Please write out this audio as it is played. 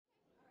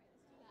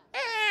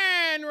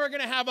we're going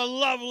to have a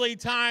lovely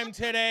time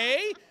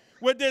today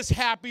with this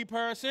happy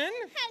person.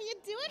 How you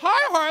doing?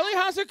 Hi, Harley.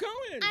 How's it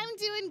going? I'm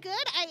doing good.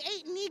 I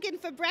ate Negan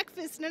for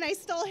breakfast, and then I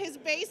stole his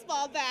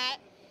baseball bat.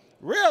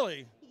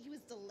 Really? He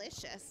was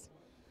delicious.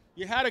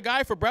 You had a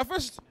guy for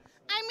breakfast?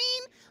 I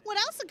mean, what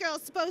else a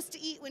girl's supposed to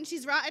eat when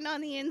she's rotten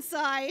on the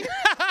inside?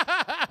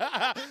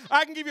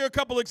 I can give you a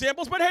couple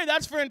examples, but hey,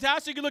 that's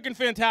fantastic. You're looking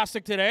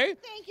fantastic today.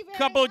 Thank you very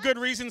Couple much. of good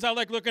reasons I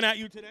like looking at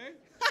you today.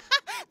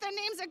 Their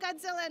names are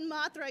Godzilla and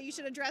Mothra. You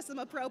should address them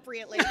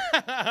appropriately.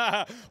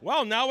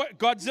 Well, now what?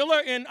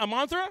 Godzilla and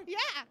Amanthra? Yeah.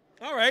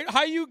 All right.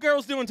 How you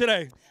girls doing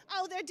today?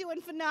 Oh, they're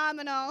doing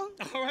phenomenal.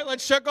 All right,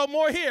 let's check out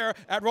more here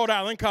at Rhode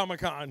Island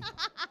Comic Con.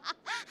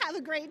 Have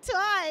a great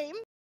time.